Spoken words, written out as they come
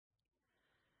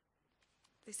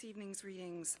This evening's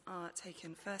readings are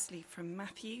taken firstly from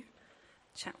Matthew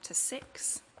chapter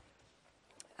 6,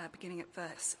 beginning at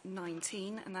verse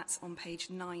 19, and that's on page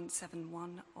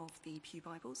 971 of the Pew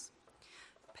Bibles,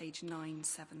 page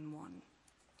 971.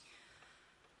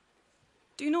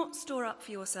 Do not store up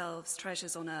for yourselves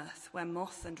treasures on earth, where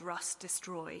moth and rust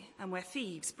destroy, and where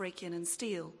thieves break in and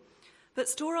steal. But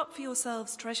store up for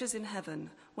yourselves treasures in heaven,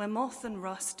 where moth and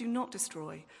rust do not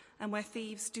destroy, and where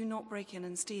thieves do not break in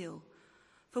and steal.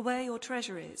 For where your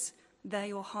treasure is, there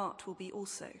your heart will be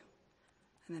also.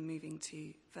 And then moving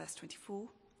to verse 24.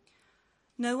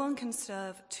 No one can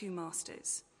serve two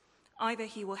masters. Either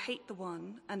he will hate the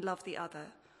one and love the other,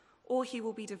 or he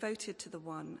will be devoted to the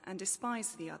one and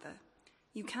despise the other.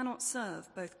 You cannot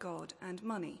serve both God and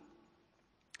money.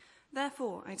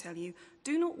 Therefore, I tell you,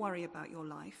 do not worry about your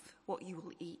life, what you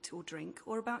will eat or drink,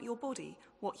 or about your body,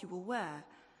 what you will wear.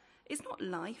 Is not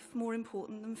life more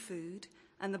important than food,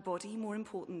 and the body more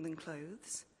important than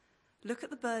clothes? Look at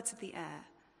the birds of the air.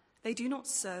 They do not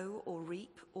sow or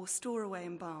reap or store away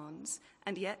in barns,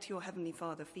 and yet your heavenly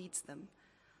Father feeds them.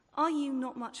 Are you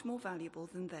not much more valuable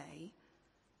than they?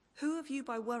 Who of you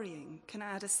by worrying can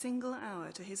add a single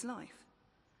hour to his life?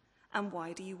 And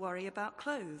why do you worry about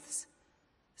clothes?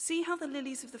 See how the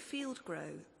lilies of the field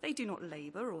grow. They do not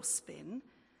labor or spin.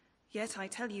 Yet I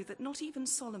tell you that not even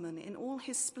Solomon in all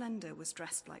his splendor was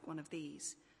dressed like one of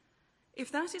these.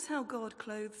 If that is how God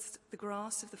clothes the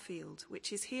grass of the field,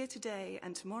 which is here today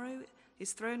and tomorrow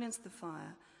is thrown into the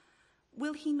fire,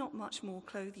 will he not much more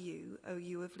clothe you, O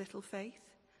you of little faith?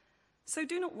 So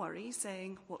do not worry,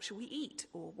 saying, what shall we eat,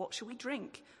 or what shall we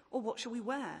drink, or what shall we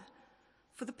wear?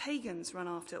 For the pagans run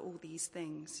after all these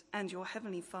things, and your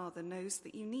heavenly Father knows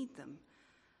that you need them.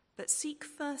 But seek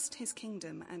first his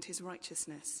kingdom and his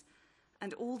righteousness,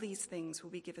 and all these things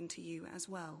will be given to you as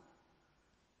well.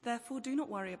 Therefore do not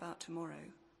worry about tomorrow,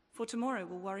 for tomorrow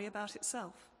will worry about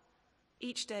itself.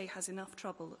 Each day has enough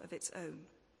trouble of its own.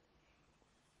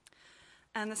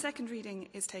 And the second reading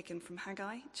is taken from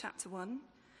Haggai, chapter 1,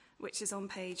 which is on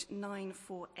page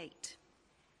 948,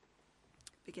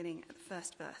 beginning at the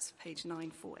first verse, page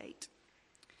 948.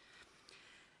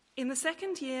 In the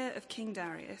second year of King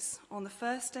Darius, on the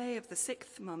first day of the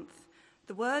 6th month,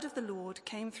 the word of the Lord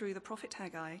came through the prophet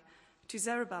Haggai to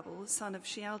Zerubbabel, son of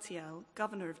Shealtiel,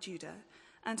 governor of Judah,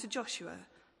 and to Joshua,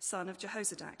 son of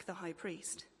Jehozadak, the high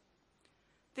priest.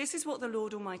 This is what the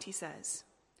Lord Almighty says.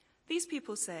 These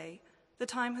people say, the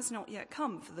time has not yet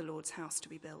come for the Lord's house to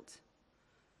be built.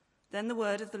 Then the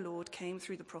word of the Lord came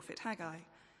through the prophet Haggai.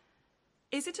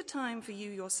 Is it a time for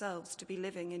you yourselves to be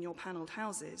living in your panelled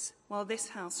houses, while this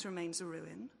house remains a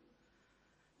ruin?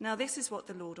 Now this is what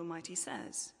the Lord Almighty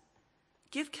says.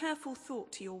 Give careful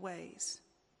thought to your ways.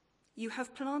 You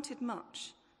have planted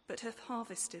much, but have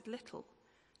harvested little.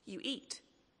 You eat,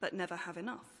 but never have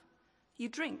enough. You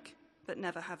drink, but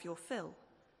never have your fill.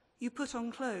 You put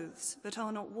on clothes, but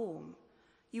are not warm.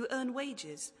 You earn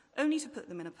wages, only to put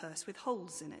them in a purse with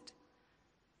holes in it.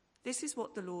 This is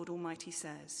what the Lord Almighty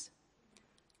says.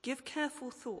 Give careful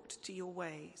thought to your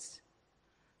ways.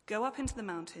 Go up into the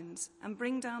mountains and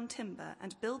bring down timber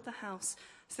and build the house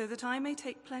so that I may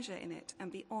take pleasure in it and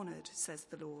be honored, says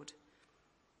the Lord.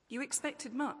 You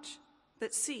expected much,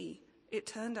 but see, it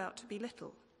turned out to be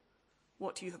little.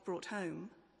 What you have brought home,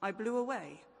 I blew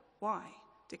away. Why,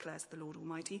 declares the Lord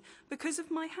Almighty? Because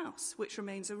of my house, which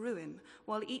remains a ruin,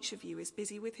 while each of you is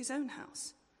busy with his own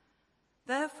house.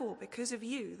 Therefore, because of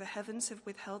you, the heavens have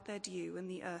withheld their dew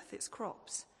and the earth its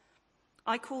crops.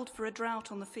 I called for a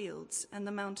drought on the fields and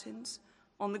the mountains,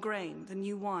 on the grain, the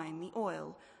new wine, the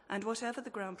oil, and whatever the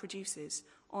ground produces,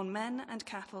 on men and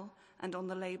cattle, and on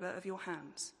the labor of your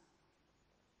hands.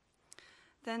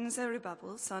 Then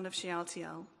Zerubbabel, son of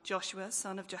Shealtiel, Joshua,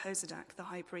 son of Jehozadak, the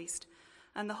high priest,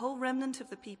 and the whole remnant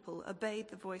of the people obeyed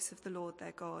the voice of the Lord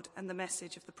their God and the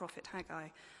message of the prophet Haggai,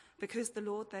 because the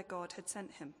Lord their God had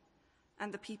sent him,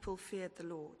 and the people feared the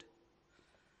Lord.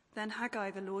 Then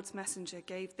Haggai, the Lord's messenger,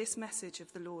 gave this message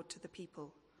of the Lord to the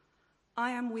people.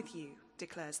 I am with you,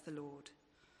 declares the Lord.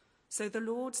 So the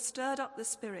Lord stirred up the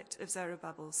spirit of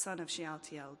Zerubbabel, son of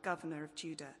Shealtiel, governor of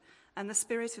Judah, and the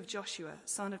spirit of Joshua,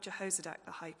 son of Jehozadak,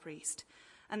 the high priest,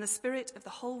 and the spirit of the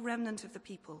whole remnant of the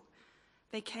people.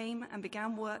 They came and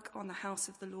began work on the house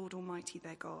of the Lord Almighty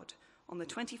their God, on the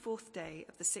 24th day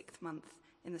of the 6th month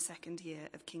in the second year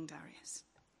of King Darius.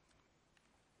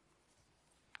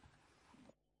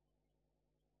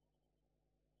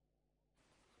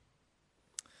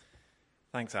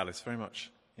 Thanks, Alice, very much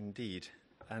indeed.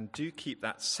 And do keep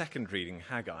that second reading,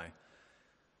 Haggai,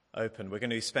 open. We're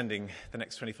going to be spending the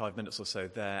next 25 minutes or so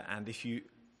there, and if you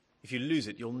lose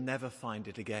it, you'll never find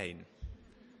it again,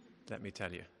 let me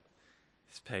tell you.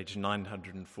 It's page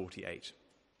 948.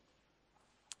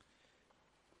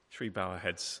 Shall we bow our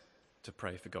heads to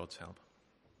pray for God's help?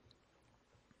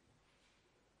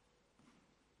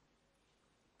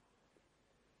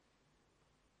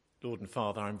 Lord and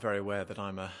Father, I'm very aware that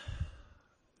I'm a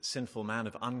sinful man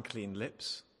of unclean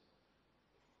lips,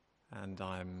 and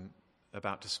I'm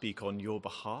about to speak on your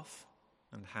behalf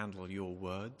and handle your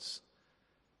words.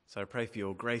 So I pray for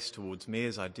your grace towards me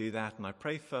as I do that, and I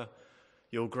pray for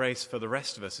your grace for the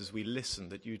rest of us as we listen,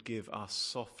 that you'd give us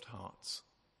soft hearts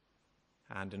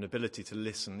and an ability to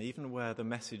listen, even where the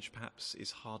message perhaps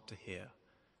is hard to hear.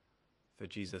 For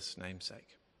Jesus' name's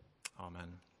sake.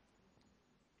 Amen.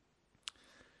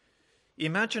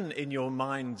 Imagine in your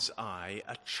mind's eye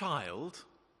a child,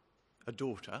 a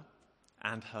daughter,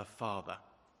 and her father.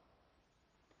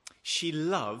 She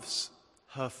loves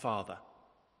her father.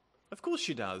 Of course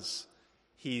she does.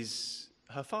 He's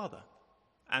her father,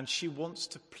 and she wants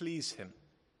to please him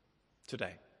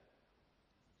today.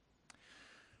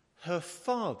 Her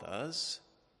father's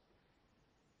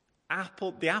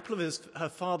apple, the apple of her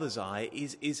father's eye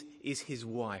is his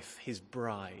wife, his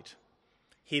bride.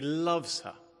 He loves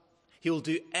her. He'll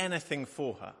do anything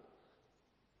for her.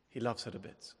 He loves her to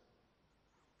bits.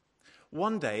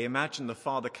 One day, imagine the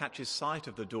father catches sight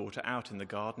of the daughter out in the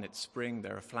garden. It's spring,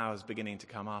 there are flowers beginning to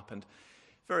come up, and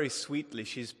very sweetly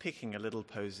she's picking a little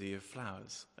posy of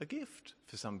flowers, a gift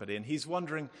for somebody, and he's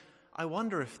wondering, I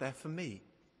wonder if they're for me.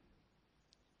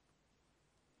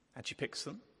 And she picks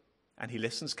them, and he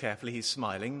listens carefully, he's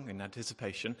smiling in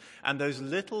anticipation, and those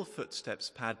little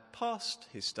footsteps pad past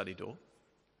his study door.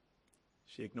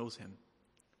 She ignores him,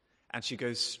 and she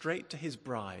goes straight to his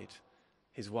bride,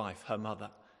 his wife, her mother,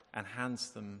 and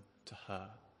hands them to her.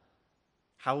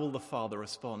 How will the father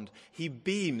respond? He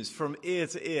beams from ear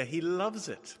to ear. He loves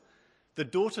it. The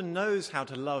daughter knows how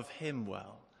to love him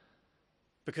well,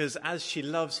 because as she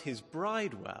loves his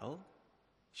bride well,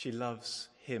 she loves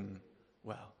him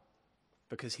well,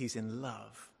 because he's in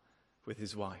love with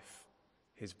his wife,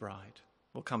 his bride.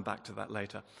 We'll come back to that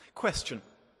later. Question: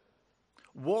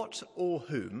 what or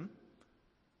whom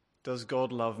does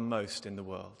God love most in the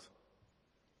world?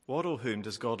 What or whom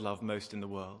does God love most in the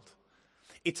world?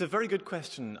 It's a very good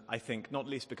question, I think, not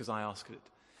least because I asked it,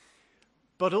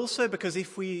 but also because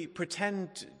if we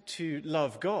pretend to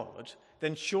love God,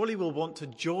 then surely we'll want to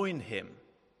join him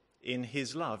in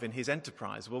his love, in his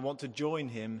enterprise. We'll want to join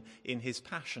him in his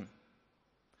passion.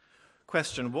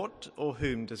 Question: what or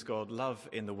whom does God love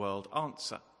in the world?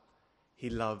 Answer: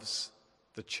 he loves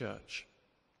the church.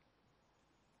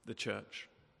 The church.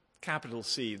 Capital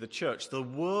C, the church, the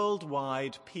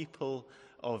worldwide people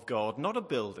of God, not a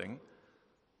building,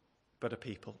 but a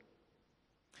people.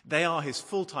 They are his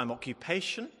full-time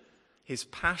occupation, his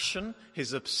passion,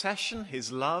 his obsession,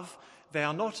 his love. They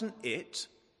are not an it.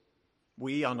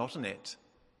 We are not an it.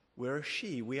 We're a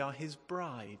she. We are his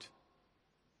bride,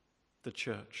 the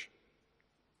church.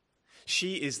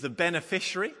 She is the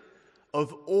beneficiary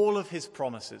of all of his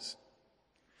promises,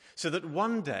 so that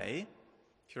one day,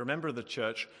 if you're a member of the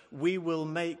church, we will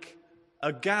make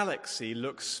a galaxy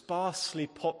look sparsely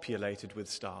populated with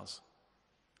stars.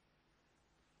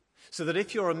 So that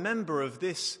if you're a member of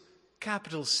this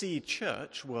capital C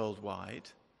church worldwide,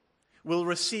 we'll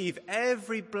receive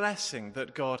every blessing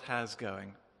that God has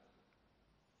going.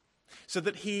 So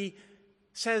that he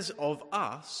says of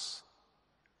us,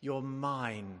 you're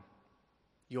mine,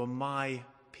 you're my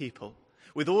people,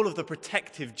 with all of the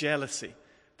protective jealousy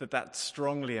that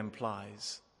strongly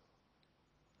implies.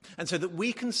 And so that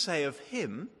we can say of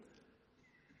him,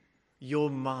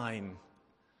 you're mine,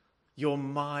 you're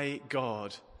my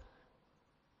God.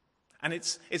 And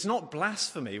it's not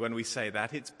blasphemy when we say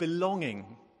that, it's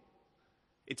belonging.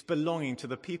 It's belonging to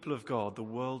the people of God, the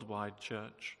worldwide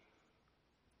church.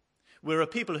 We're a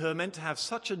people who are meant to have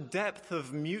such a depth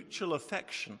of mutual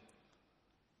affection,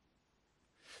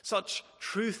 such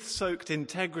truth-soaked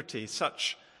integrity,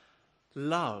 such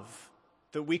love,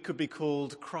 that we could be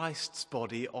called Christ's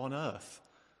body on earth,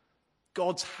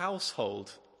 God's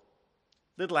household,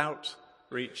 little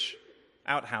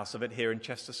outhouse of it here in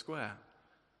Chester Square.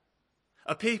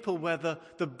 A people where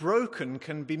the broken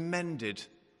can be mended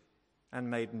and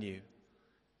made new,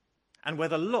 and where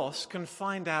the lost can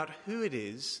find out who it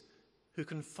is who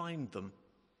can find them,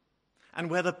 and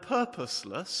where the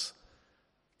purposeless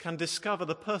can discover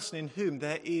the person in whom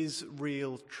there is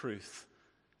real truth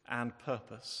and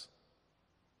purpose.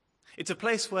 It's a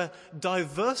place where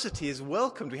diversity is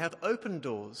welcomed. We have open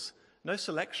doors, no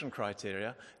selection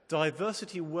criteria,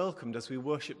 diversity welcomed as we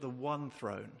worship the one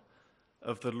throne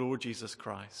of the Lord Jesus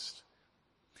Christ.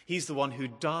 He's the one who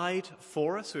died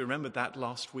for us. We remembered that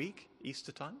last week,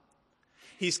 Easter time.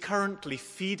 He's currently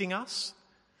feeding us,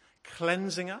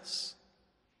 cleansing us,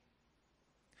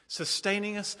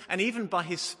 sustaining us, and even by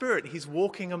his Spirit, he's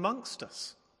walking amongst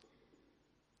us.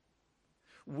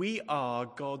 We are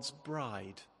God's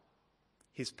bride,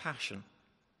 his passion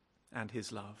and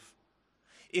his love.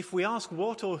 If we ask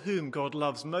what or whom God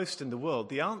loves most in the world,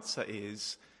 the answer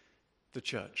is the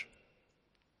church,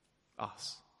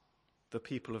 us, the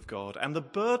people of God. And the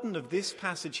burden of this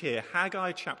passage here,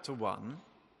 Haggai chapter 1,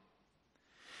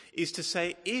 is to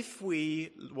say if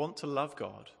we want to love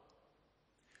God,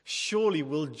 surely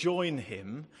we'll join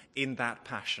him in that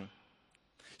passion.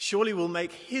 Surely we'll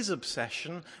make his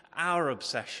obsession our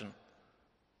obsession.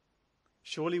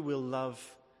 Surely we'll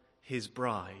love his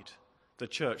bride, the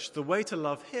church. The way to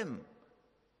love him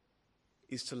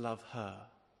is to love her.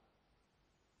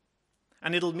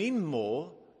 And it'll mean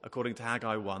more, according to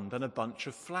Haggai 1, than a bunch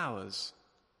of flowers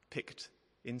picked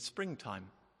in springtime.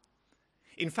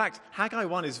 In fact, Haggai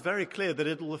 1 is very clear that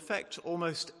it'll affect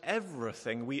almost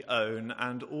everything we own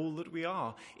and all that we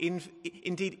are.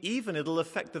 Indeed, even it'll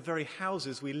affect the very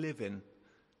houses we live in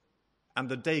and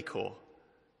the decor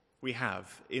we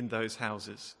have in those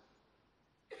houses.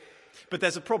 But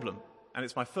there's a problem, and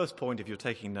it's my first point if you're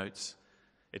taking notes.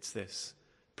 It's this: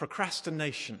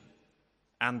 procrastination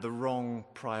and the wrong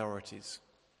priorities.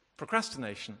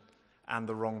 Procrastination and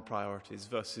the wrong priorities.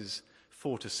 Verses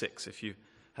 4 to 6, if you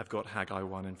have got Haggai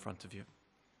 1 in front of you.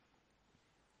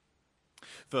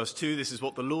 Verse 2, this is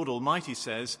what the Lord Almighty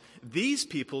says. These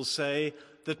people say,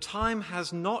 the time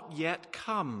has not yet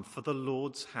come for the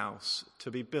Lord's house to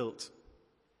be built.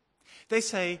 They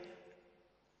say,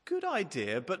 good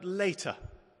idea, but later.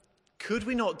 Could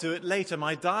we not do it later?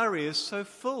 My diary is so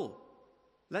full.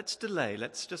 Let's delay,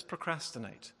 let's just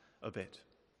procrastinate a bit.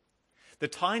 The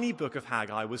tiny book of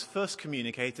Haggai was first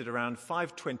communicated around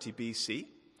 520 BC,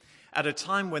 at a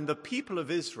time when the people of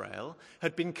Israel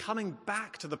had been coming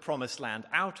back to the promised land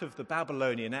out of the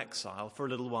Babylonian exile for a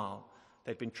little while.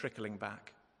 They'd been trickling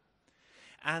back.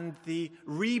 And the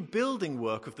rebuilding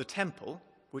work of the temple,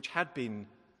 which had been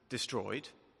destroyed,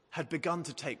 had begun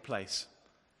to take place.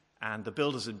 And the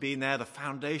builders had been there, the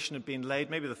foundation had been laid,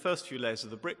 maybe the first few layers of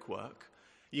the brickwork.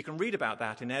 You can read about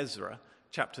that in Ezra,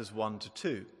 chapters 1 to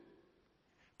 2.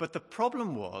 But the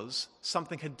problem was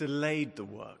something had delayed the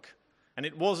work. And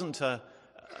it wasn't an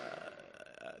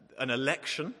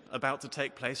election about to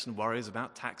take place and worries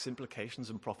about tax implications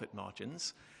and profit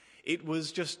margins. It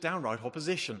was just downright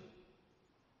opposition.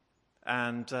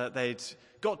 And they'd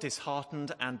got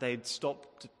disheartened and they'd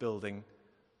stopped building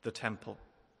the temple.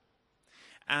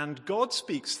 And God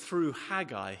speaks through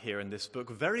Haggai here in this book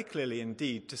very clearly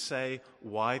indeed to say,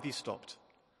 why have you stopped?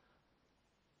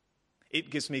 It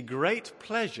gives me great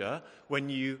pleasure when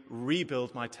you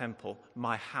rebuild my temple,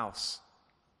 my house.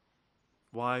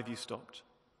 Why have you stopped?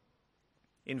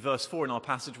 In verse 4 in our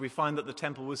passage, we find that the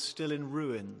temple was still in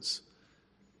ruins,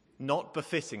 not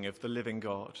befitting of the living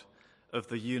God, of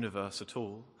the universe at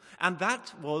all. And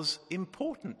that was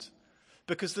important,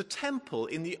 because the temple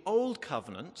in the Old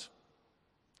Covenant,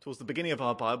 towards the beginning of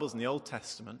our Bibles in the Old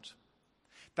Testament,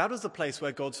 that was the place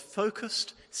where God's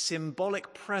focused,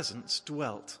 symbolic presence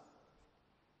dwelt.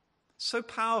 So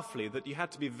powerfully that you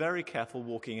had to be very careful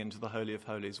walking into the Holy of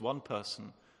Holies, one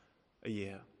person a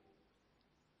year.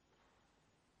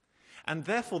 And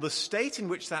therefore, the state in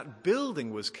which that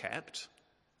building was kept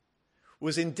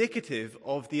was indicative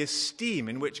of the esteem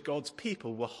in which God's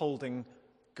people were holding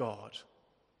God.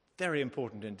 Very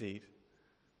important indeed.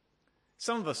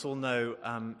 Some of us all know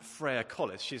Freya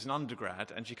Collis. She's an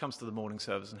undergrad, and she comes to the morning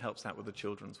service and helps out with the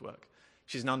children's work.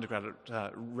 She's an undergrad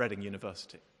at Reading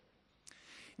University.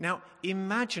 Now,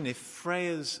 imagine if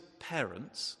Freya's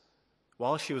parents,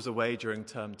 while she was away during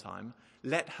term time,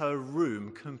 let her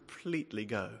room completely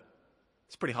go.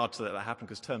 It's pretty hard to let that happen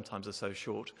because term times are so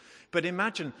short. But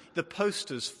imagine the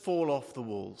posters fall off the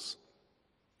walls.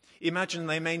 Imagine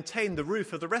they maintain the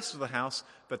roof of the rest of the house,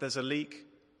 but there's a leak,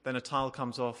 then a tile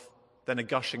comes off, then a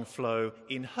gushing flow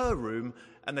in her room,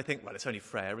 and they think, well, it's only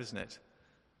Freya, isn't it?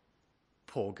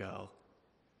 Poor girl.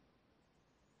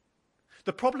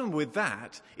 The problem with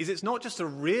that is it's not just a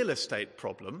real estate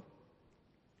problem.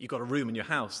 You've got a room in your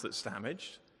house that's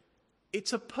damaged.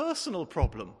 It's a personal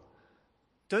problem.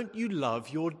 Don't you love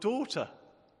your daughter?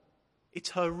 It's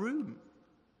her room.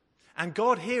 And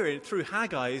God here through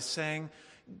Haggai is saying,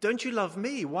 don't you love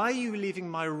me? Why are you leaving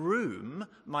my room,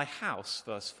 my house,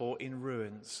 verse 4, in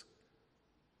ruins?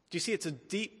 Do you see it's a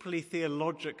deeply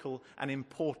theological and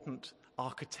important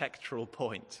architectural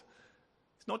point?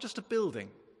 It's not just a building.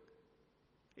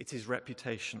 It's his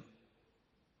reputation.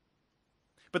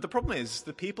 But the problem is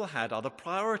the people had other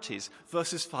priorities.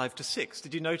 Verses 5 to 6.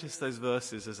 Did you notice those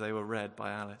verses as they were read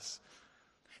by Alice?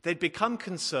 They'd become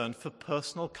concerned for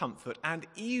personal comfort and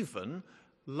even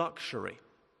luxury.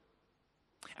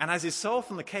 And as is so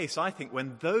often the case, I think,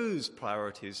 when those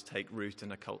priorities take root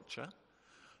in a culture,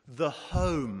 the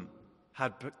home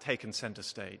had taken center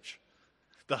stage.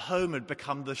 The home had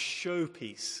become the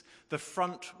showpiece, the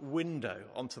front window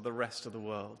onto the rest of the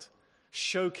world.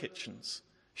 Show kitchens,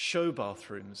 show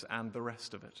bathrooms, and the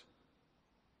rest of it.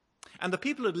 And the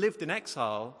people had lived in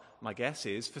exile, my guess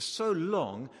is, for so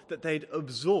long that they'd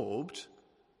absorbed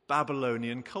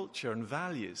Babylonian culture and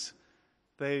values.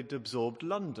 They'd absorbed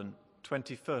London,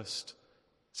 21st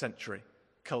century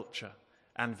culture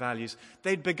and values.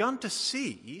 They'd begun to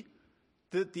see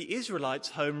that the Israelites'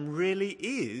 home really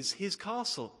is his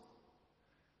castle.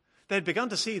 They'd begun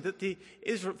to see that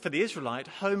for the Israelite,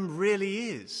 home really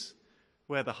is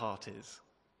where the heart is.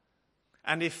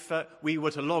 And if we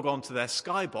were to log on to their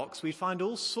skybox, we'd find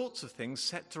all sorts of things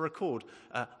set to record.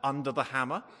 Under the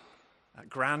Hammer,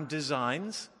 grand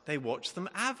designs, they watched them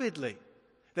avidly.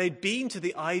 They'd been to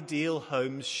the Ideal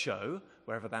Homes show,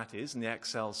 wherever that is, in the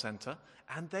Excel Centre,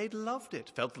 and they'd loved it.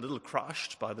 Felt a little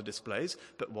crushed by the displays,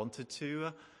 but wanted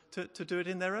to do it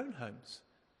in their own homes.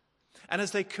 And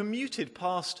as they commuted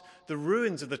past the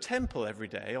ruins of the temple every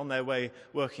day on their way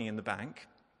working in the bank,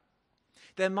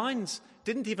 their minds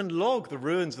didn't even log the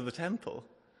ruins of the temple.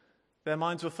 Their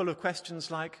minds were full of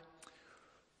questions like,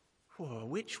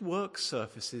 which work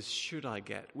surfaces should I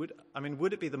get? Would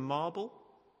it be the marble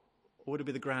or would it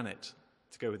be the granite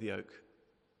to go with the oak?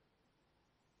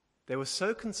 They were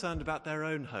so concerned about their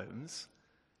own homes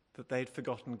that they'd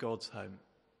forgotten God's home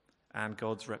and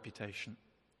God's reputation.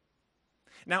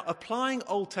 Now, applying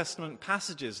Old Testament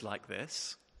passages like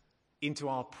this into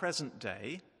our present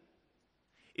day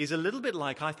is a little bit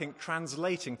like, I think,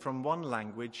 translating from one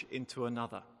language into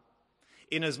another.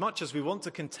 Inasmuch as we want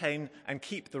to contain and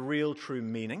keep the real true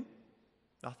meaning,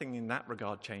 nothing in that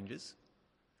regard changes,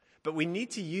 but we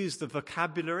need to use the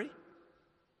vocabulary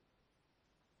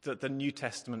that the New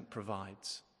Testament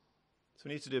provides. So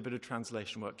we need to do a bit of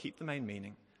translation work, keep the main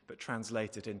meaning, but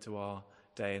translate it into our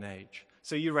day and age.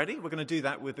 So you ready? We're going to do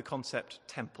that with the concept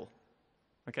temple.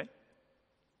 Okay?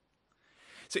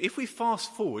 So if we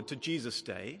fast forward to Jesus'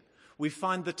 day, we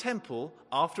find the temple,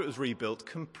 after it was rebuilt,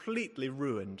 completely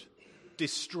ruined,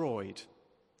 destroyed.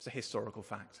 It's a historical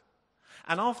fact.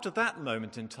 And after that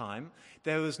moment in time,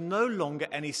 there was no longer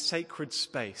any sacred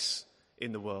space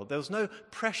in the world. There was no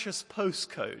precious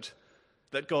postcode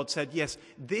that God said, yes,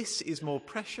 this is more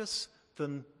precious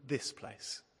than this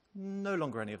place. No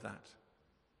longer any of that.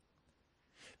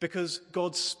 Because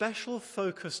God's special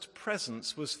focused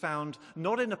presence was found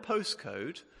not in a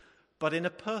postcode, but in a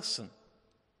person,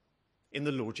 in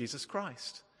the Lord Jesus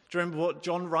Christ. Do you remember what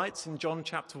John writes in John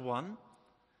chapter 1?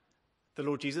 The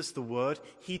Lord Jesus, the Word,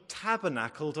 he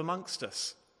tabernacled amongst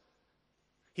us.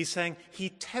 He's saying he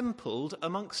templed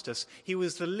amongst us. He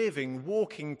was the living,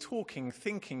 walking, talking,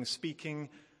 thinking, speaking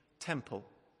temple,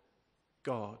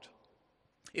 God.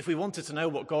 If we wanted to know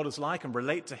what God is like and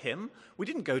relate to him, we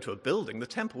didn't go to a building, the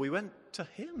temple. We went to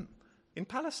him in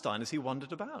Palestine as he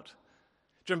wandered about.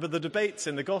 Do you remember the debates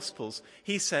in the Gospels?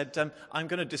 He said, I'm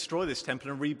going to destroy this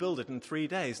temple and rebuild it in 3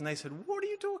 days. And they said, what are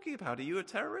you talking about? Are you a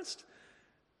terrorist?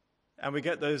 And we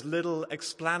get those little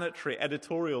explanatory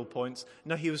editorial points.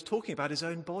 No, he was talking about his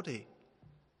own body.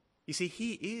 You see,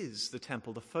 he is the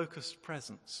temple, the focused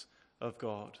presence of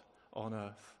God on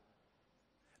earth.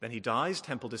 Then he dies,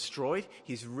 temple destroyed.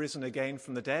 He's risen again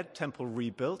from the dead, temple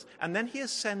rebuilt. And then he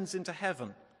ascends into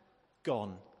heaven,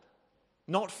 gone,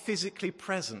 not physically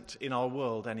present in our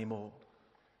world anymore.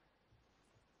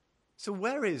 So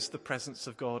where is the presence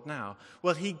of God now?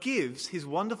 Well, he gives his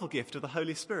wonderful gift of the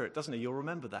Holy Spirit, doesn't he? You'll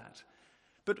remember that.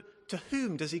 But to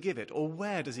whom does he give it, or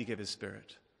where does he give his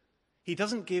Spirit? He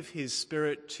doesn't give his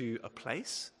Spirit to a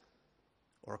place,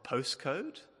 or a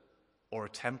postcode, or a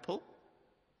temple.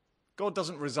 God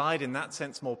doesn't reside in that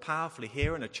sense more powerfully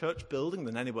here in a church building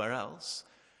than anywhere else.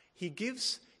 He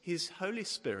gives his Holy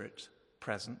Spirit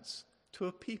presence to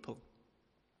a people.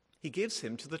 He gives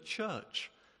him to the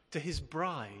church, to his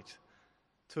bride,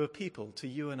 to a people, to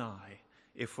you and I,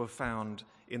 if we're found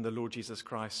in the Lord Jesus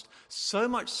Christ. So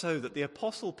much so that the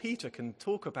Apostle Peter can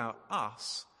talk about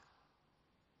us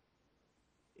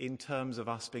in terms of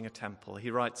us being a temple.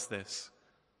 He writes this: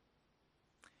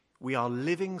 we are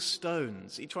living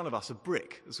stones, each one of us a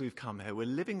brick as we've come here. We're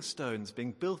living stones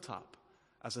being built up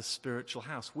as a spiritual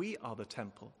house. We are the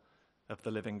temple of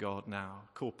the living God now,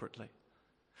 corporately.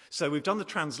 So we've done the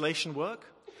translation work.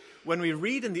 When we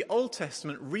read in the Old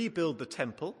Testament, rebuild the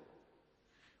temple,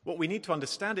 What we need to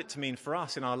understand it to mean for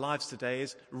us in our lives today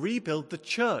is rebuild the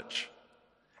church.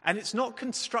 And it's not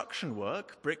construction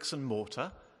work, bricks and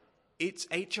mortar. It's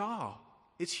HR.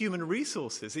 It's human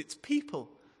resources. It's people.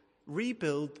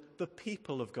 Rebuild the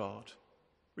people of God.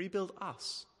 Rebuild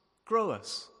us. Grow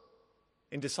us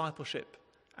in discipleship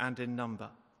and in number.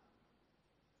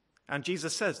 And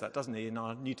Jesus says that, doesn't he, in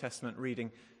our New Testament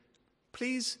reading?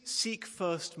 Please seek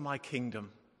first my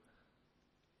kingdom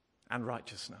and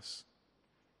righteousness.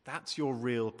 That's your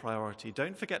real priority.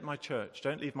 Don't forget my church.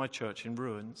 Don't leave my church in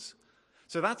ruins.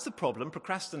 So that's the problem,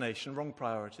 procrastination, wrong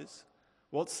priorities.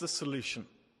 What's the solution?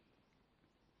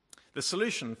 The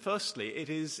solution, firstly, it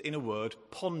is, in a word,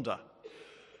 ponder.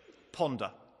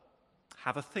 Ponder.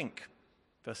 Have a think.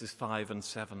 Verses 5 and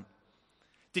 7.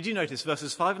 Did you notice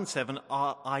verses 5 and 7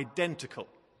 are identical?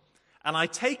 And I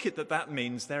take it that that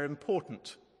means they're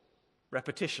important.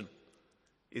 Repetition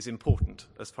is important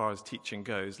as far as teaching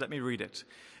goes. Let me read it.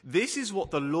 This is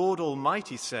what the Lord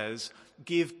Almighty says,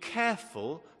 give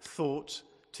careful thought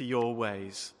to your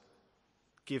ways.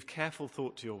 Give careful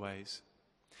thought to your ways.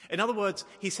 In other words,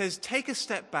 he says, take a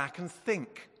step back and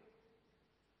think.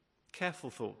 Careful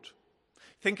thought.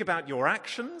 Think about your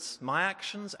actions, my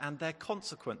actions, and their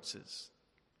consequences.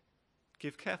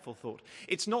 Give careful thought.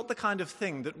 It's not the kind of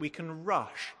thing that we can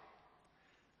rush.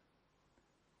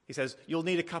 He says, you'll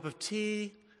need a cup of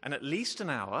tea and at least an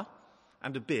hour,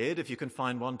 and a beard if you can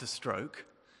find one to stroke.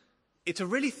 It's a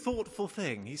really thoughtful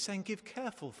thing. He's saying, give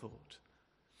careful thought.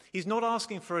 He's not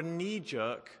asking for a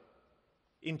knee-jerk,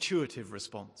 intuitive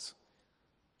response.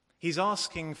 He's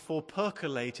asking for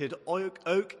percolated,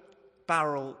 oak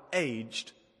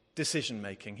barrel-aged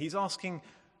decision-making. He's asking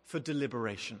for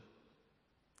deliberation.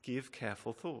 Give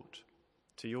careful thought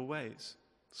to your ways.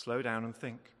 Slow down and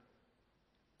think.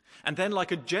 And then,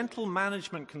 like a gentle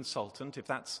management consultant, if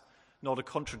that's not a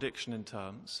contradiction in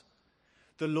terms,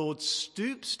 the Lord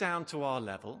stoops down to our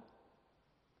level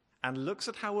and looks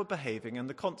at how we're behaving and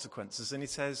the consequences, and he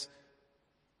says,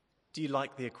 do you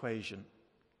like the equation?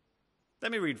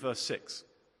 Let me read verse 6.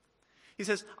 He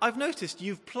says, I've noticed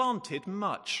you've planted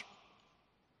much,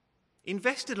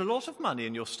 invested a lot of money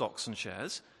in your stocks and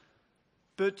shares,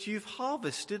 but you've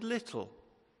harvested little.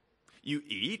 You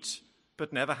eat,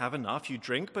 but never have enough. You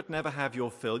drink, but never have your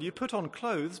fill. You put on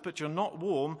clothes, but you're not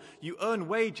warm. You earn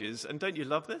wages, and don't you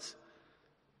love this?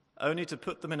 Only to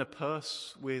put them in a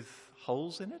purse with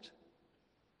holes in it?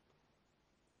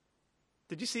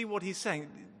 Did you see what he's saying?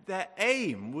 Their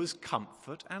aim was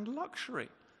comfort and luxury.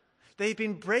 They've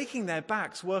been breaking their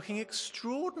backs, working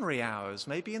extraordinary hours,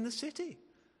 maybe in the city,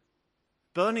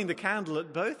 burning the candle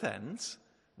at both ends.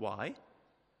 Why?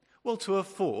 Well, to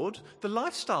afford the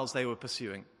lifestyles they were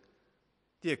pursuing.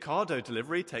 The Ocado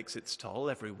delivery takes its toll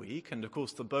every week, and of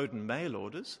course the Bowden mail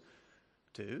orders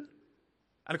do.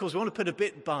 And of course we want to put a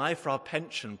bit by for our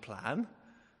pension plan,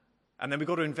 and then we've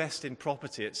got to invest in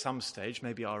property at some stage,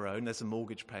 maybe our own. There's the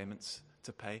mortgage payments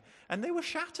to pay. And they were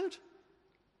shattered.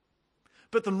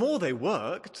 But the more they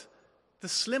worked, the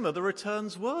slimmer the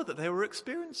returns were that they were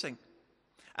experiencing.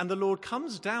 And the Lord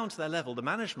comes down to their level, the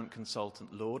management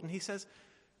consultant Lord, and he says,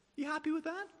 you happy with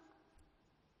that?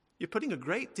 You're putting a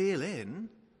great deal in.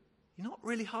 You're not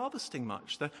really harvesting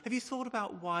much, though. Have you thought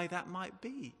about why that might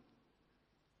be?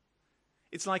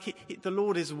 It's like the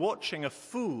Lord is watching a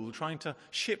fool trying to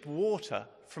ship water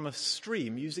from a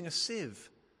stream using a sieve.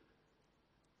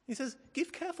 He says,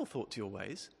 give careful thought to your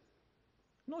ways.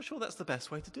 I'm not sure that's the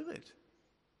best way to do it.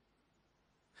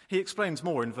 He explains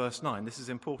more in verse 9. This is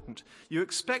important. You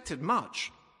expected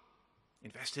much.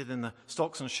 Invested in the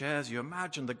stocks and shares. You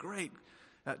imagined the great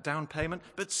down payment.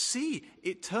 But see,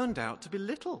 it turned out to be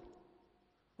little.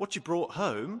 What you brought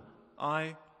home,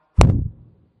 I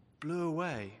blew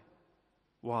away.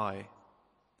 Why?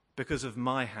 Because of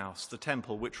my house, the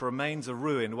temple, which remains a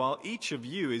ruin, while each of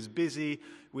you is busy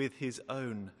with his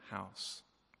own house.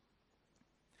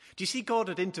 Do you see God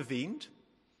had intervened?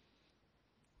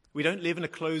 We don't live in a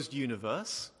closed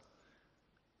universe.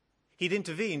 He'd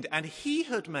intervened, and he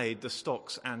had made the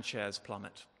stocks and shares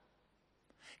plummet.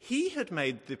 He had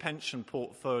made the pension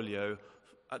portfolio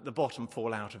at the bottom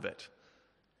fall out of it.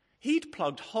 He'd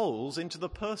plugged holes into the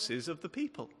purses of the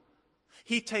people.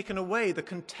 He'd taken away the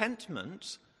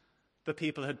contentment the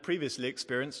people had previously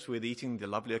experienced with eating the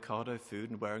lovely Ocado food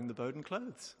and wearing the Bowden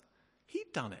clothes.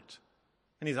 He'd done it,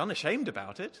 and he's unashamed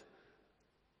about it.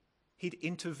 He'd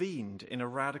intervened in a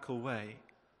radical way.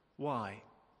 Why?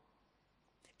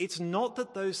 It's not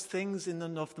that those things in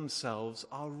and of themselves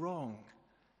are wrong.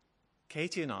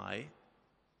 Katie and I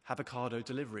have Ocado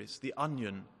deliveries. The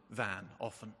Onion van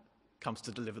often comes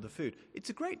to deliver the food.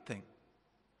 It's a great thing.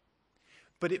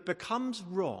 But it becomes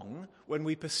wrong when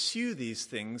we pursue these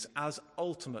things as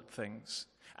ultimate things,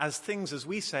 as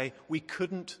we say, we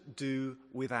couldn't do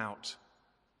without.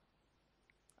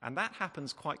 And that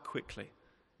happens quite quickly,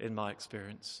 in my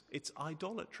experience. It's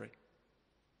idolatry.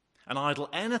 An idol,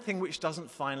 anything which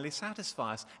doesn't finally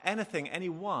satisfy us,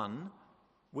 anyone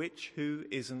who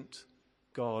isn't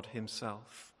God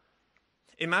himself.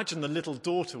 Imagine the little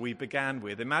daughter we began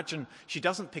with. Imagine she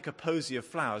doesn't pick a posy of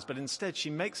flowers, but instead she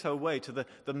makes her way to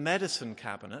the medicine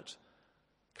cabinet,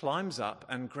 climbs up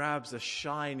and grabs a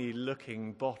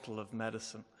shiny-looking bottle of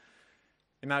medicine.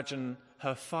 Imagine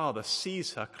her father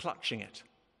sees her clutching it,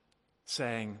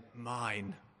 saying,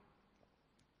 "Mine,"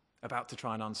 about to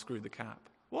try and unscrew the cap.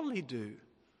 What'll he do?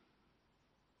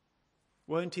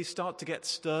 Won't he start to get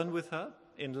stern with her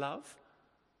in love?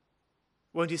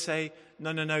 Won't he say,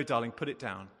 no, darling, put it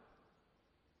down.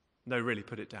 No, really,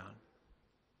 put it down.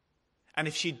 And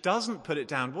if she doesn't put it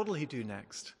down, what'll he do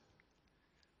next?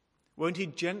 Won't he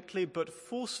gently but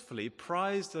forcefully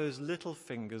prise those little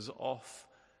fingers off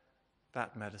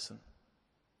that medicine?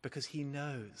 Because he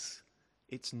knows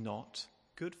it's not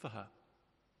good for her.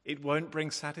 It won't bring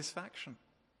satisfaction.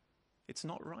 It's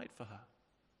not right for her.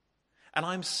 And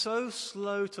I'm so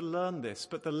slow to learn this,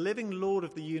 but the living Lord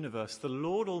of the universe, the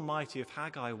Lord Almighty of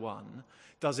Haggai 1,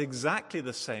 does exactly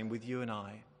the same with you and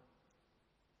I.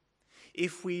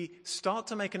 If we start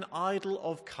to make an idol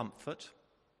of comfort,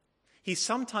 he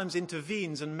sometimes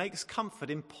intervenes and makes comfort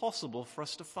impossible for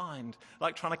us to find,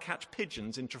 like trying to catch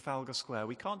pigeons in Trafalgar Square.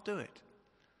 We can't do it.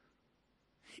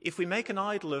 If we make an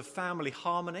idol of family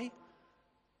harmony,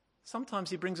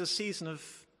 sometimes he brings a season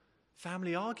of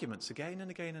family arguments again and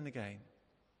again and again.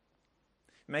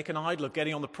 Make an idol of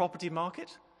getting on the property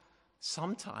market.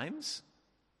 Sometimes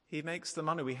he makes the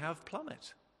money we have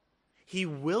plummet. He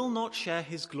will not share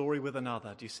his glory with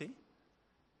another, do you see?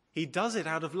 He does it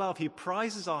out of love. He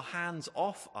prizes our hands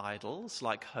off idols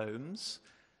like homes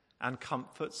and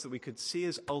comforts that we could see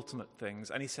as ultimate things.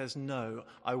 And he says, no,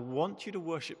 I want you to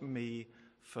worship me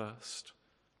first.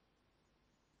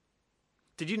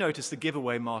 Did you notice the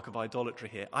giveaway mark of idolatry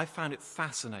here? I found it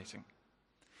fascinating.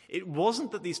 It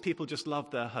wasn't that these people just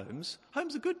loved their homes.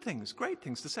 Homes are good things, great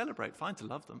things to celebrate, fine to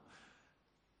love them.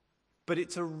 But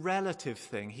it's a relative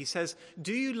thing. He says,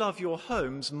 do you love your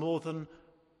homes more than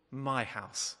my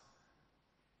house?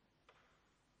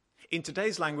 In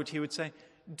today's language, he would say,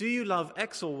 do you love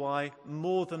X or Y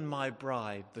more than my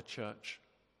bride, the church?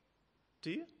 Do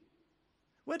you?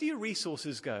 Where do your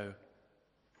resources go?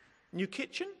 New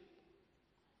kitchen?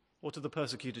 Or to the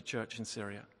persecuted church in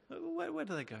Syria? Where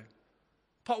do they go?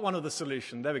 Part 1 of the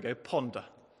solution, there we go, ponder.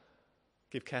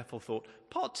 Give careful thought.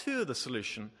 Part 2 of the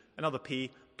solution, another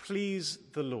P, please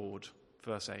the Lord.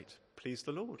 Verse 8, please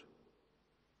the Lord.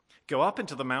 Go up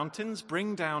into the mountains,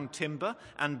 bring down timber,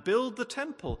 and build the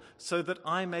temple so that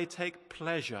I may take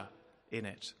pleasure in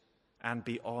it and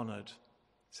be honored,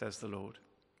 says the Lord.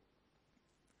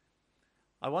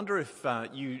 I wonder if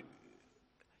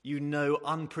you know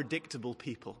unpredictable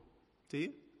people. Do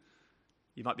you?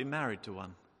 You might be married to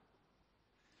one.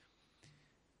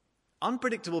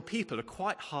 Unpredictable people are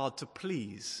quite hard to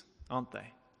please, aren't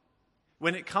they?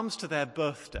 When it comes to their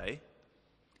birthday,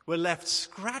 we're left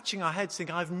scratching our heads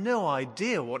thinking, I've no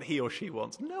idea what he or she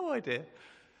wants. No idea.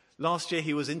 Last year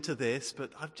he was into this,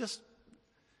 but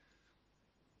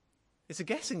it's a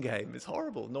guessing game. It's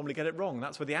horrible. Normally get it wrong.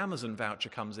 That's where the Amazon voucher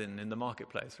comes in the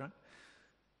marketplace, right?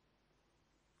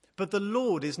 But the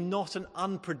Lord is not an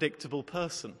unpredictable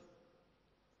person.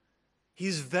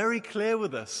 He's very clear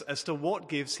with us as to what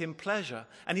gives him pleasure.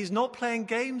 And he's not playing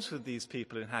games with these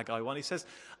people in Haggai 1. He says,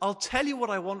 I'll tell you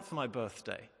what I want for my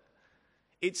birthday.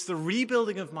 It's the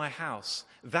rebuilding of my house.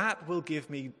 That will give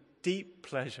me deep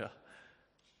pleasure.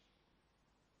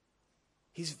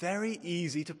 He's very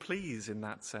easy to please in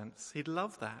that sense. He'd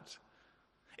love that.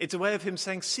 It's a way of him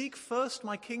saying, seek first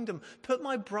my kingdom. Put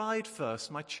my bride first,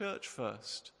 my church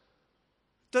first.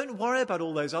 Don't worry about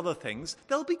all those other things.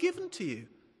 They'll be given to you,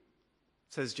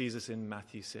 says Jesus in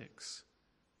Matthew 6.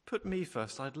 Put me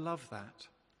first. I'd love that.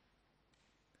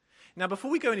 Now, before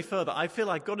we go any further, I feel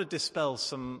I've got to dispel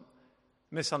some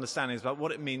misunderstandings about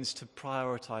what it means to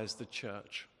prioritize the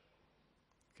church.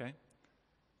 Okay?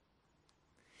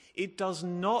 It does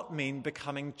not mean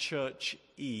becoming churchy.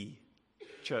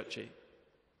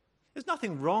 There's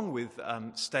nothing wrong with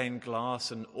stained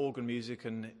glass and organ music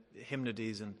and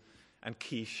hymnodies and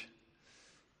quiche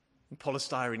and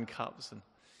polystyrene cups. And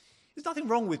there's nothing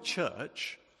wrong with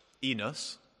church,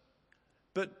 enos,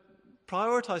 but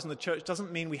prioritizing the church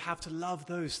doesn't mean we have to love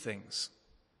those things.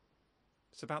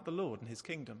 It's about the Lord and his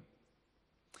kingdom.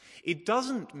 It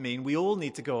doesn't mean we all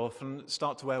need to go off and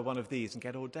start to wear one of these and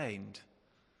get ordained.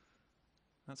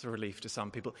 That's a relief to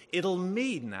some people. It'll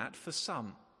mean that for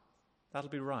some. That'll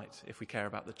be right if we care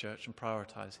about the church and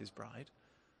prioritize his bride.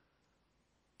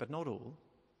 But not all.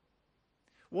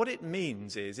 What it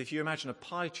means is, if you imagine a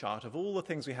pie chart of all the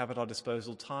things we have at our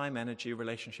disposal, time, energy,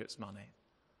 relationships, money,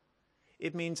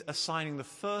 it means assigning the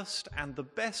first and the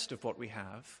best of what we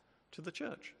have to the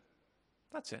church.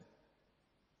 That's it.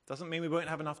 Doesn't mean we won't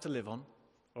have enough to live on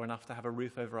or enough to have a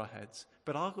roof over our heads,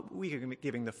 but are we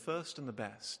giving the first and the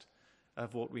best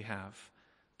of what we have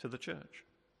to the church?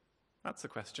 That's the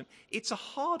question. It's a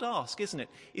hard ask, isn't it?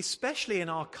 Especially in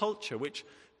our culture, which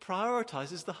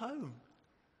prioritizes the home.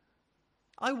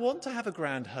 I want to have a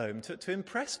grand home to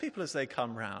impress people as they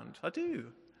come round. I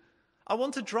do. I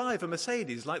want to drive a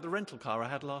Mercedes like the rental car I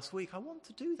had last week. I want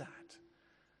to do that.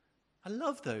 I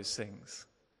love those things.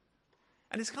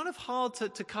 And it's kind of hard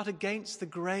to cut against the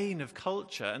grain of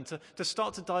culture and to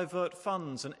start to divert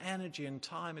funds and energy and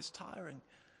time. It's tiring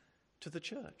to the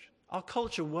church. Our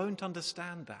culture won't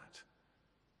understand that.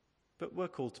 But we're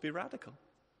called to be radical.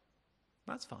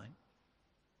 That's fine.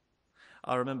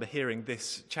 I remember hearing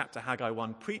this chapter, Haggai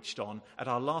 1, preached on at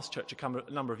our last church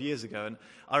a number of years ago, and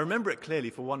I remember it clearly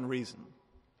for one reason.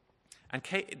 And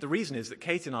the reason is that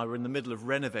Kate and I were in the middle of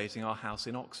renovating our house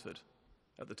in Oxford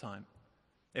at the time.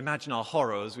 Imagine our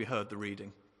horror as we heard the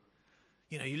reading.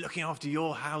 You know, you're looking after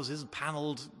your houses,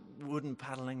 panelled, wooden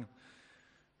panelling.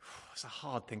 It's a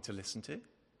hard thing to listen to.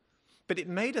 But it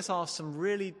made us ask some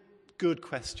really good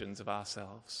questions of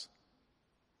ourselves.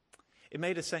 It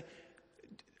made us say,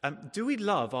 do we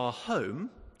love our home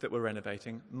that we're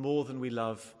renovating more than we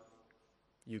love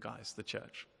you guys, the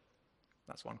church?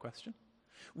 That's one question.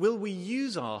 Will we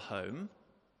use our home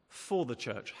for the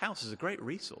church? House is a great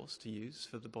resource to use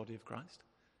for the body of Christ.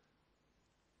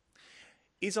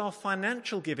 Is our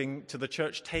financial giving to the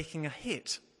church taking a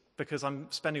hit because I'm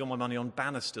spending all my money on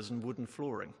banisters and wooden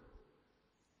flooring?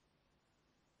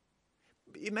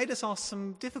 It made us ask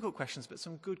some difficult questions, but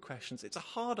some good questions. It's a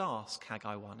hard ask,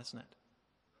 Haggai 1, isn't it?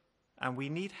 And we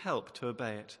need help to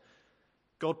obey it.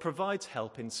 God provides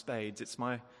help in spades. It's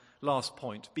my last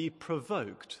point. Be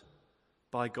provoked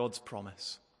by God's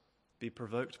promise. Be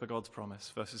provoked by God's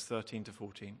promise, verses 13 to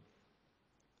 14.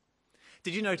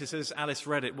 Did you notice as Alice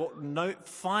read it, what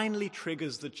finally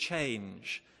triggers the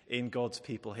change in God's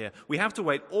people here? We have to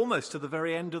wait almost to the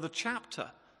very end of the chapter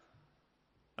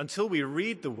until we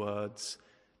read the words,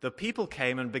 the people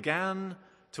came and began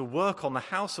to work on the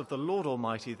house of the Lord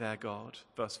Almighty their God,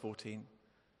 verse 14.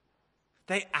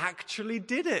 They actually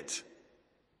did it.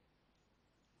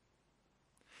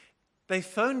 They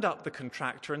phoned up the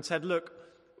contractor and said, look,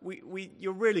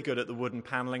 you're really good at the wooden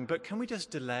panelling, but can we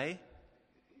just delay?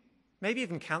 Maybe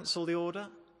even cancel the order?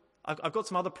 I've got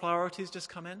some other priorities just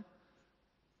come in.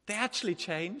 They actually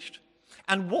changed.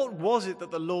 And what was it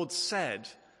that the Lord said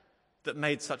that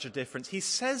made such a difference? He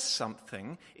says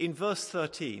something in verse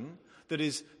 13 that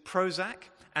is Prozac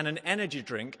and an energy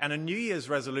drink and a New Year's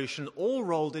resolution all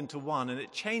rolled into one, and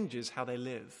it changes how they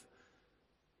live.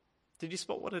 Did you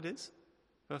spot what it is?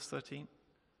 Verse 13.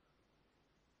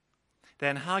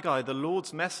 Then Haggai, the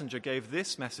Lord's messenger, gave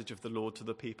this message of the Lord to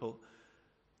the people.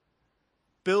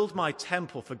 Build my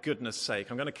temple for goodness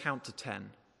sake. I'm going to count to 10.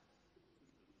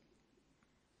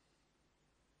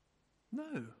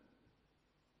 No.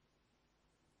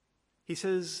 He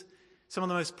says some of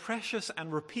the most precious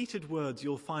and repeated words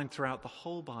you'll find throughout the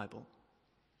whole Bible.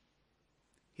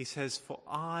 He says, for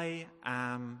I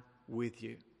am with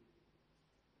you.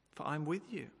 For I'm with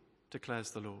you,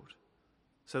 declares the Lord.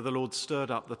 So the Lord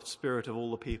stirred up the spirit of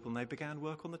all the people, and they began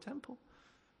work on the temple.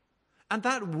 And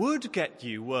that would get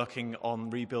you working on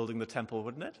rebuilding the temple,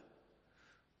 wouldn't it?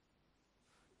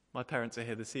 My parents are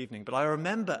here this evening, but I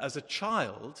remember as a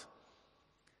child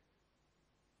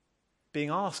being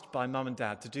asked by mum and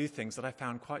dad to do things that I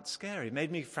found quite scary. It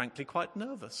made me, frankly, quite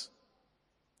nervous.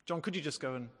 John, could you just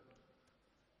go and...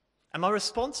 And my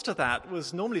response to that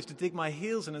was normally to dig my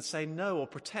heels in and say no, or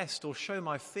protest, or show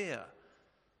my fear.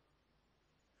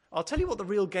 I'll tell you what the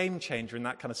real game changer in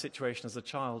that kind of situation as a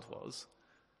child was.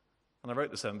 And I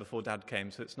wrote the sermon before Dad came,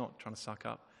 so it's not trying to suck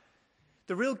up.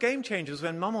 The real game changer was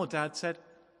when Mum or Dad said,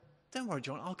 don't worry,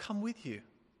 John, I'll come with you.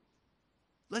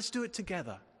 Let's do it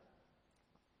together.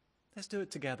 Let's do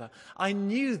it together. I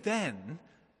knew then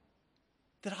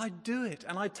that I'd do it,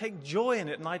 and I'd take joy in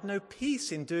it, and I'd know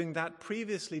peace in doing that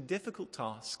previously difficult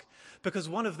task, because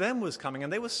one of them was coming,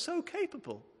 and they were so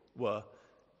capable,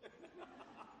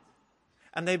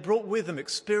 And they brought with them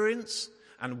experience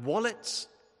and wallets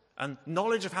and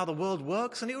knowledge of how the world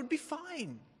works, and it would be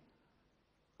fine.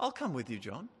 I'll come with you,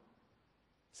 John.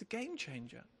 It's a game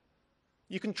changer.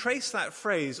 You can trace that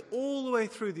phrase all the way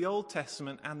through the Old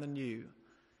Testament and the New.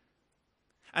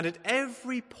 And at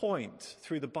every point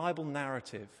through the Bible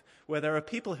narrative where there are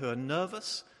people who are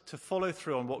nervous to follow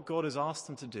through on what God has asked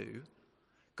them to do,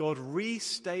 God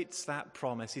restates that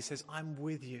promise. He says, I'm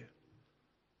with you.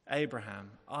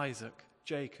 Abraham, Isaac,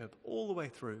 Jacob, all the way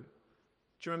through.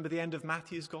 Do you remember the end of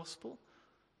Matthew's gospel?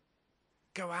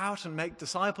 Go out and make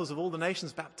disciples of all the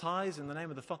nations, baptized in the name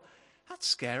of the Father. That's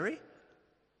scary.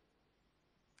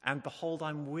 And behold,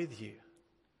 I'm with you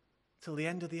till the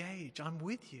end of the age. I'm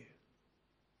with you.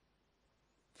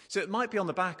 So it might be on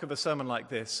the back of a sermon like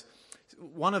this,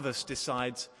 one of us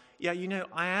decides, yeah,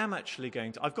 I am actually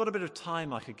I've got a bit of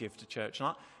time I could give to church.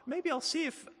 And maybe I'll see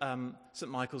if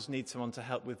St. Michael's needs someone to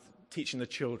help with teaching the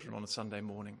children on a Sunday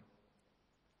morning.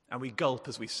 And we gulp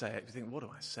as we say it. We think, what am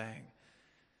I saying?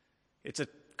 It's a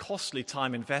costly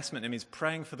time investment. It means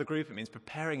praying for the group. It means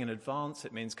preparing in advance.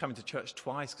 It means coming to church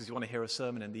twice because you want to hear a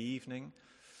sermon in the evening.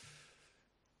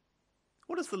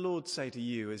 What does the Lord say to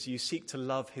you as you seek to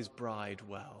love his bride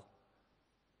well?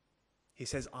 He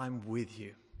says, I'm with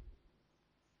you.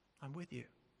 I'm with you.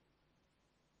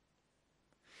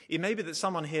 It may be that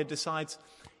someone here decides,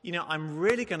 I'm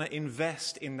really going to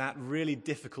invest in that really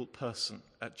difficult person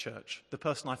at church, the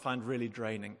person I find really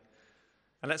draining.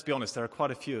 And let's be honest, there are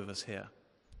quite a few of us here.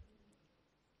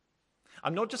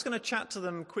 I'm not just going to chat to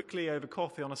them quickly over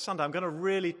coffee on a Sunday. I'm going to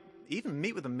really even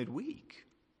meet with them midweek.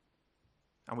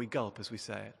 And we gulp as we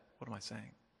say it. What am I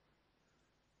saying?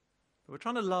 But we're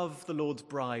trying to love the Lord's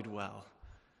bride well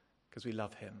because we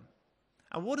love him.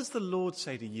 And what does the Lord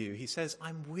say to you? He says,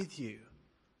 I'm with you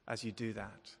as you do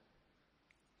that.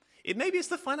 Maybe it's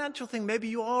the financial thing. Maybe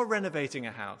you are renovating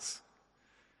a house.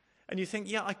 And you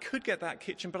think, I could get that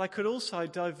kitchen, but I could also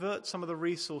divert some of the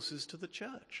resources to the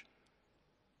church.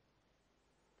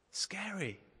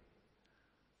 Scary.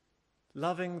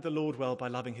 Loving the Lord well by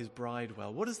loving his bride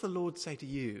well. What does the Lord say to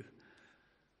you?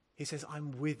 He says,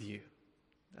 I'm with you.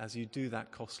 As you do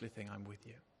that costly thing, I'm with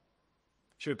you.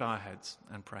 Should we bow our heads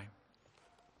and pray?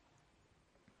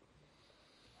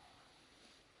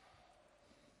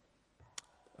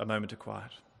 A moment of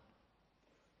quiet.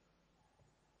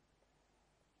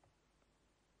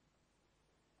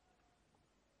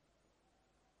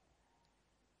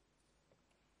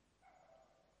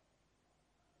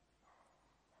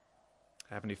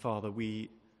 Heavenly Father, we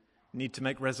need to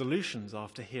make resolutions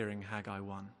after hearing Haggai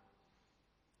 1.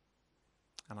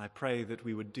 And I pray that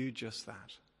we would do just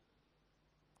that.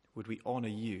 Would we honor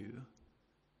you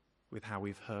with how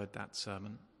we've heard that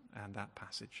sermon and that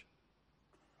passage?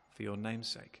 For your name's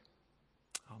sake.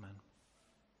 Amen.